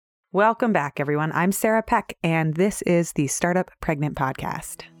Welcome back, everyone. I'm Sarah Peck, and this is the Startup Pregnant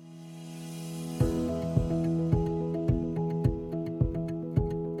Podcast.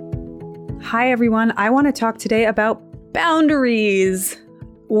 Hi, everyone. I want to talk today about boundaries.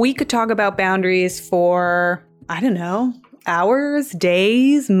 We could talk about boundaries for, hours,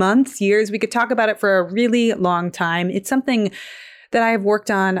 days, months, years. We could talk about it for a really long time. It's something that I've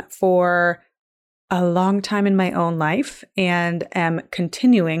worked on for a long time in my own life and am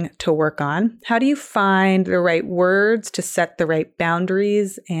continuing to work on. How do you find the right words to set the right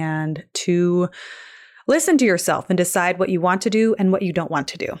boundaries and to listen to yourself and decide what you want to do and what you don't want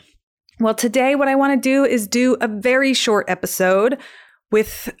to do? Well, today what I want to do is do a very short episode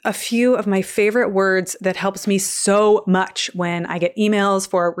with a few of my favorite words that helps me so much when I get emails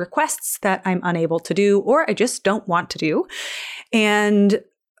for requests that I'm unable to do or I just don't want to do. And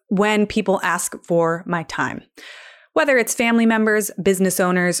when people ask for my time, whether it's family members, business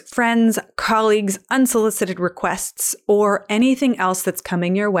owners, friends, colleagues, unsolicited requests, or anything else that's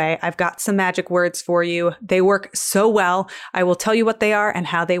coming your way, I've got some magic words for you. They work so well. I will tell you what they are and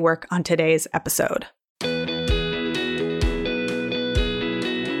how they work on today's episode.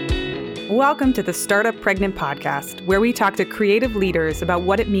 Welcome to the Startup Pregnant Podcast, where we talk to creative leaders about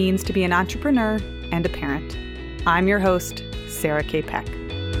what it means to be an entrepreneur and a parent. I'm your host, Sarah K. Peck.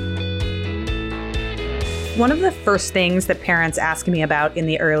 One of the first things that parents ask me about in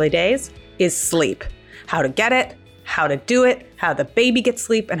the early days is sleep. How to get it, how to do it, how the baby gets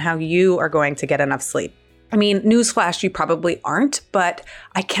sleep, and how you are going to get enough sleep. I mean, newsflash, you probably aren't, but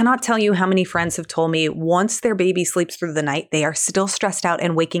I cannot tell you how many friends have told me once their baby sleeps through the night, they are still stressed out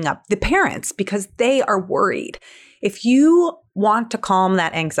and waking up the parents because they are worried. If you want to calm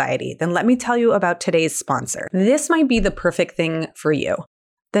that anxiety, then let me tell you about today's sponsor. This might be the perfect thing for you.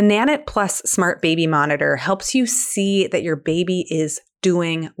 The Nanit Plus Smart Baby Monitor helps you see that your baby is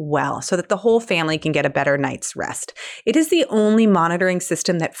doing well so that the whole family can get a better night's rest. It is the only monitoring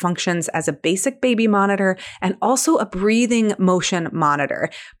system that functions as a basic baby monitor and also a breathing motion monitor,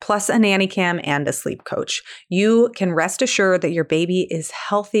 plus a nanny cam and a sleep coach. You can rest assured that your baby is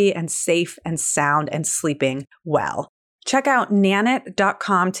healthy and safe and sound and sleeping well. Check out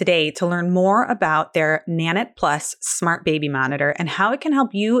nanit.com today to learn more about their Nanit Plus Smart Baby Monitor and how it can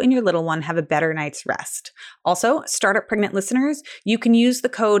help you and your little one have a better night's rest. Also, Startup Pregnant listeners, you can use the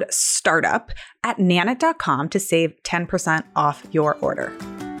code STARTUP at nanit.com to save 10% off your order.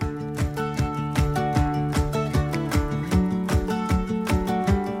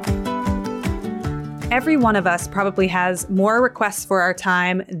 Every one of us probably has more requests for our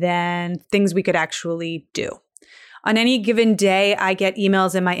time than things we could actually do. On any given day, I get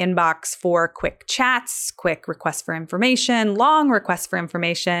emails in my inbox for quick chats, quick requests for information, long requests for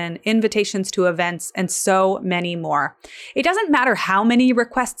information, invitations to events, and so many more. It doesn't matter how many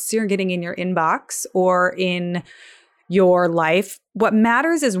requests you're getting in your inbox or in your life. What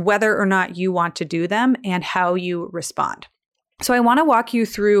matters is whether or not you want to do them and how you respond. So I want to walk you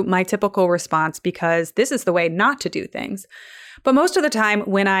through my typical response because this is the way not to do things. But most of the time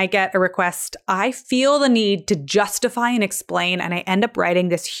when I get a request, I feel the need to justify and explain, and I end up writing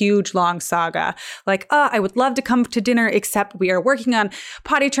this huge long saga. Like, I would love to come to dinner, except we are working on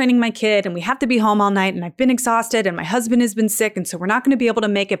potty training my kid and we have to be home all night and I've been exhausted and my husband has been sick and so we're not going to be able to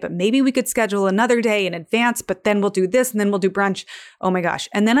make it, but maybe we could schedule another day in advance, but then we'll do this and then we'll do brunch. Oh my gosh.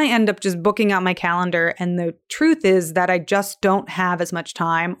 And then I end up just booking out my calendar, and the truth is that I just don't have as much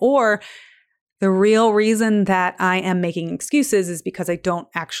time, or the real reason that I am making excuses is because I don't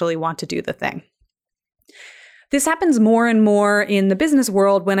actually want to do the thing. This happens more and more in the business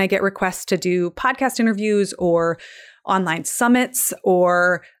world when I get requests to do podcast interviews or online summits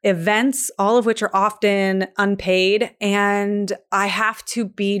or events, all of which are often unpaid. And I have to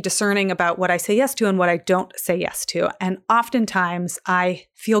be discerning about what I say yes to and what I don't say yes to. And oftentimes I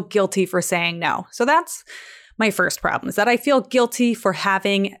feel guilty for saying no. So that's my first problem, is that I feel guilty for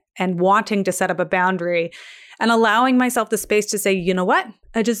having and wanting to set up a boundary and allowing myself the space to say, you know what?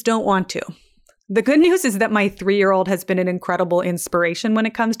 I just don't want to. The good news is that my 3-year-old has been an incredible inspiration when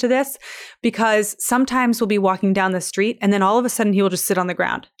it comes to this, because sometimes we'll be walking down the street and then all of a sudden he will just sit on the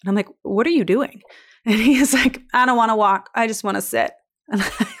ground. And I'm like, what are you doing? And he's like, I don't want to walk. I just want to sit. And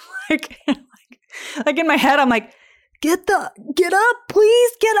I'm like in my head, I'm like, get up,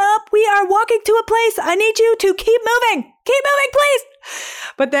 please get up. We are walking to a place. I need you to keep moving, please.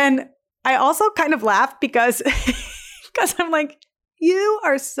 But then I also kind of laugh because I'm like, you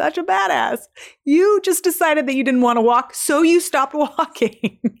are such a badass. You just decided that you didn't want to walk, so you stopped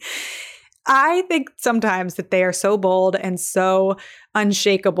walking. I think sometimes that they are so bold and so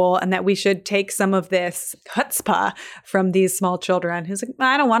unshakable, and that we should take some of this chutzpah from these small children who's like,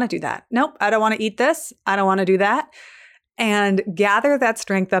 I don't want to do that. Nope, I don't want to eat this. I don't want to do that. And gather that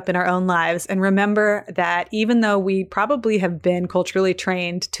strength up in our own lives and remember that even though we probably have been culturally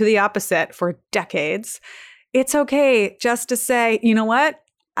trained to the opposite for decades, it's okay just to say, you know what?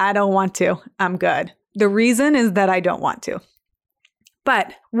 I don't want to. I'm good. The reason is that I don't want to.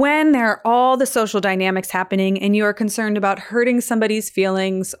 But when there are all the social dynamics happening and you are concerned about hurting somebody's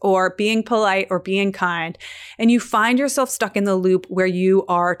feelings or being polite or being kind, and you find yourself stuck in the loop where you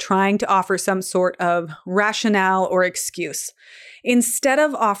are trying to offer some sort of rationale or excuse, instead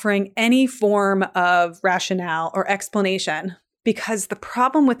of offering any form of rationale or explanation, because the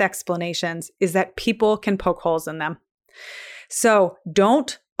problem with explanations is that people can poke holes in them. So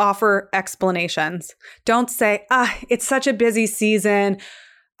don't offer explanations. Don't say, it's such a busy season.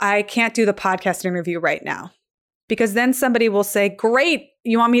 I can't do the podcast interview right now. Because then somebody will say, great,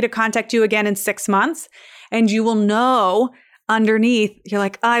 you want me to contact you again in 6 months? And you will know underneath, you're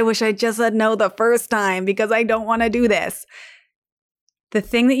like, I wish I just said no the first time because I don't want to do this. The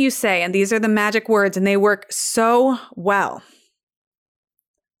thing that you say, and these are the magic words, and they work so well.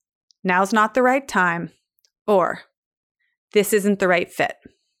 Now's not the right time, or this isn't the right fit.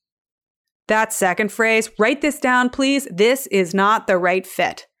 That second phrase, write this down, please. This is not the right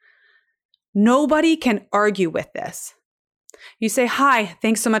fit. Nobody can argue with this. You say, hi,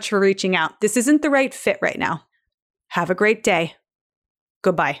 thanks so much for reaching out. This isn't the right fit right now. Have a great day.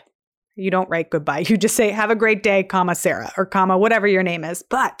 Goodbye. You don't write goodbye. You just say, have a great day, comma, Sarah, or comma, whatever your name is.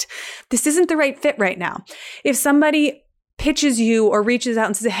 But this isn't the right fit right now. If somebody pitches you or reaches out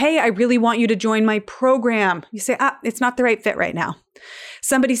and says, hey, I really want you to join my program, you say, it's not the right fit right now.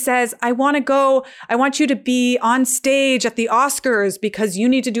 Somebody says, I want you to be on stage at the Oscars because you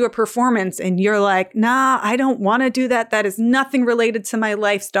need to do a performance. And you're like, nah, I don't want to do that. That is nothing related to my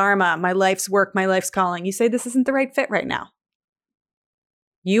life's dharma, my life's work, my life's calling. You say, this isn't the right fit right now.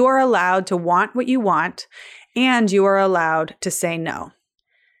 You are allowed to want what you want, and you are allowed to say no.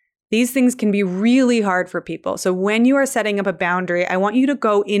 These things can be really hard for people. So when you are setting up a boundary, I want you to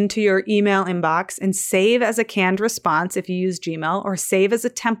go into your email inbox and save as a canned response if you use Gmail, or save as a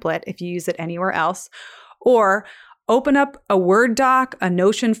template if you use it anywhere else, or open up a Word doc, a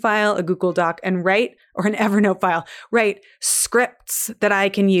Notion file, a Google Doc, and write, or an Evernote file, write scripts that I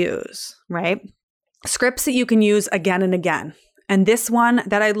can use, right? Scripts that you can use again and again. And this one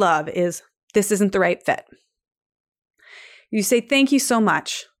that I love is, this isn't the right fit. You say, thank you so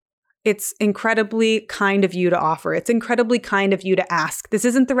much. It's incredibly kind of you to offer. It's incredibly kind of you to ask. This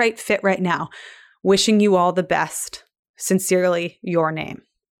isn't the right fit right now. Wishing you all the best. Sincerely, your name.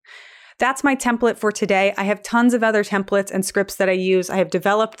 That's my template for today. I have tons of other templates and scripts that I use. I have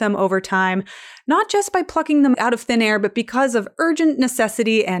developed them over time, not just by plucking them out of thin air, but because of urgent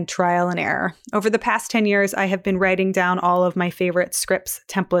necessity and trial and error. Over the past 10 years, I have been writing down all of my favorite scripts,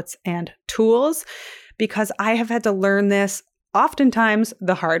 templates, and tools because I have had to learn this oftentimes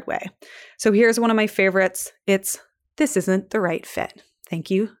the hard way. So here's one of my favorites. It's, this isn't the right fit. Thank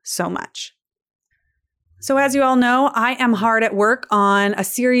you so much. So as you all know, I am hard at work on a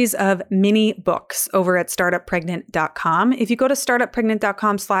series of mini books over at startuppregnant.com. If you go to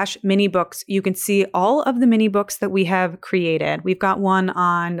startuppregnant.com/mini books, you can see all of the mini books that we have created. We've got one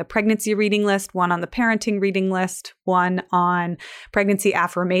on the pregnancy reading list, one on the parenting reading list, one on pregnancy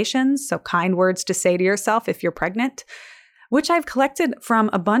affirmations, so kind words to say to yourself if you're pregnant, which I've collected from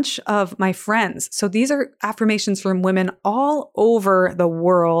a bunch of my friends. So these are affirmations from women all over the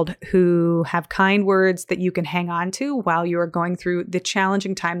world who have kind words that you can hang on to while you are going through the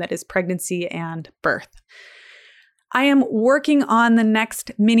challenging time that is pregnancy and birth. I am working on the next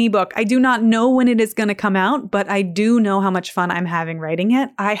mini book. I do not know when it is going to come out, but I do know how much fun I'm having writing it.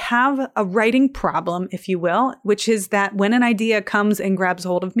 I have a writing problem, if you will, which is that when an idea comes and grabs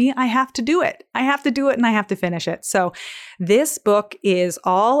hold of me, I have to do it. I have to do it and I have to finish it. So this book is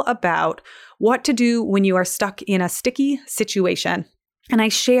all about what to do when you are stuck in a sticky situation. And I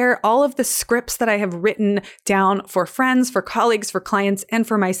share all of the scripts that I have written down for friends, for colleagues, for clients, and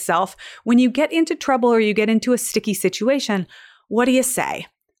for myself. When you get into trouble or you get into a sticky situation, what do you say?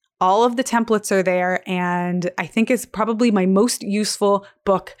 All of the templates are there, and I think it's probably my most useful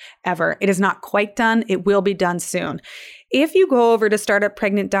book ever. It is not quite done. It will be done soon. If you go over to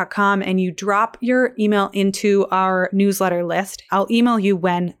startuppregnant.com and you drop your email into our newsletter list, I'll email you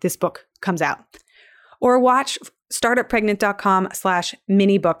when this book comes out. Or watch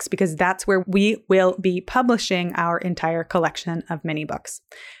startuppregnant.com/mini books because that's where we will be publishing our entire collection of mini books.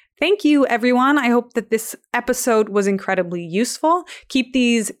 Thank you, everyone. I hope that this episode was incredibly useful. Keep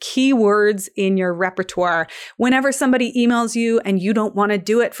these keywords in your repertoire. Whenever somebody emails you and you don't want to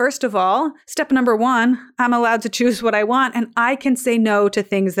do it, first of all, step number 1, I'm allowed to choose what I want, and I can say no to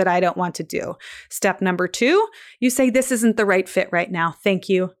things that I don't want to do. Step number 2, you say this isn't the right fit right now. Thank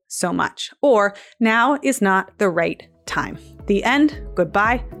you so much. Or now is not the right time. The end.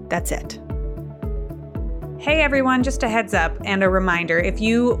 Goodbye. That's it. Hey everyone, just a heads up and a reminder. If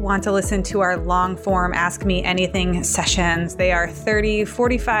you want to listen to our long form Ask Me Anything sessions, they are 30,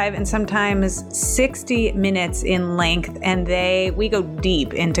 45, and sometimes 60 minutes in length, and we go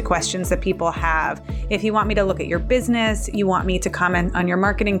deep into questions that people have. If you want me to look at your business, you want me to comment on your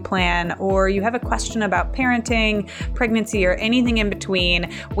marketing plan, or you have a question about parenting, pregnancy, or anything in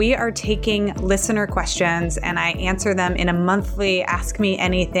between, we are taking listener questions and I answer them in a monthly Ask Me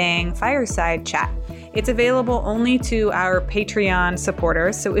Anything fireside chat. It's available only to our Patreon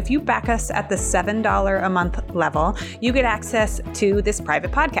supporters. So if you back us at the $7 a month level, you get access to this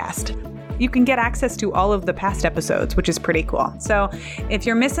private podcast. You can get access to all of the past episodes, which is pretty cool. So if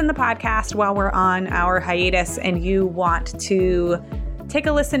you're missing the podcast while we're on our hiatus and you want to take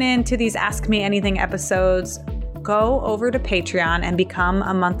a listen in to these Ask Me Anything episodes, go over to Patreon and become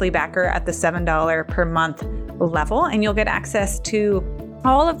a monthly backer at the $7 per month level, and you'll get access to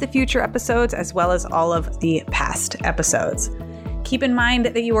all of the future episodes as well as all of the past episodes. Keep in mind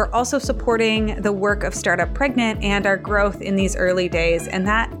that you are also supporting the work of Startup Pregnant and our growth in these early days, and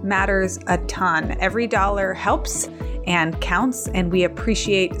that matters a ton. Every dollar helps and counts, and we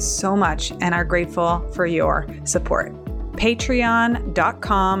appreciate so much and are grateful for your support.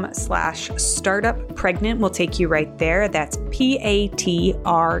 Patreon.com/startuppregnant will take you right there. That's Patreon.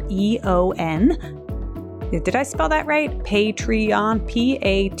 Did I spell that right? Patreon,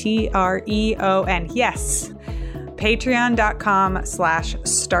 Patreon. Yes.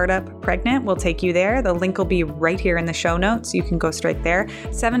 Patreon.com/startuppregnant will take you there. The link will be right here in the show notes. You can go straight there.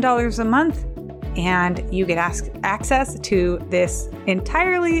 $7 a month, and you get access to this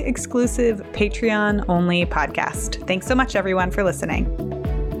entirely exclusive Patreon-only podcast. Thanks so much, everyone, for listening.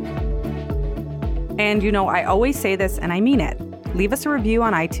 And I always say this, and I mean it. Leave us a review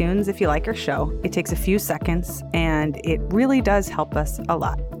on iTunes if you like our show. It takes a few seconds, and it really does help us a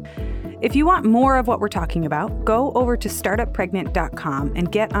lot. If you want more of what we're talking about, go over to startuppregnant.com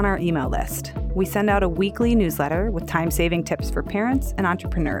and get on our email list. We send out a weekly newsletter with time-saving tips for parents and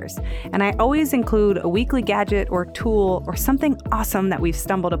entrepreneurs. And I always include a weekly gadget or tool or something awesome that we've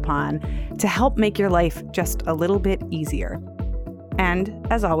stumbled upon to help make your life just a little bit easier. And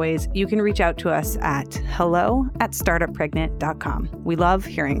as always, you can reach out to us at hello@startuppregnant.com. We love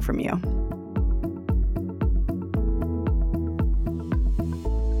hearing from you.